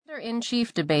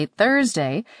commander-in-chief debate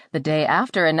Thursday, the day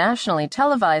after a nationally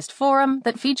televised forum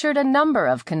that featured a number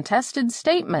of contested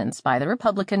statements by the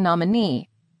Republican nominee.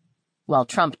 While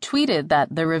Trump tweeted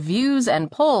that the reviews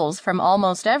and polls from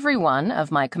almost everyone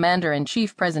of my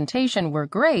commander-in-chief presentation were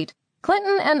great,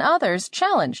 Clinton and others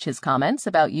challenged his comments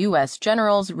about U.S.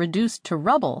 generals reduced to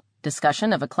rubble,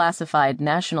 discussion of a classified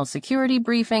national security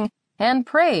briefing, and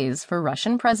praise for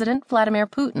Russian President Vladimir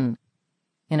Putin.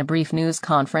 In a brief news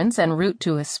conference en route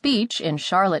to a speech in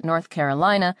Charlotte, North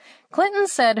Carolina, Clinton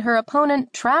said her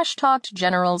opponent trash-talked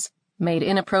generals, made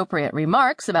inappropriate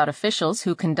remarks about officials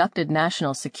who conducted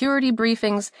national security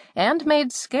briefings, and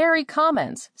made scary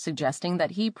comments suggesting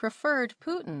that he preferred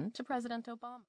Putin to President Obama.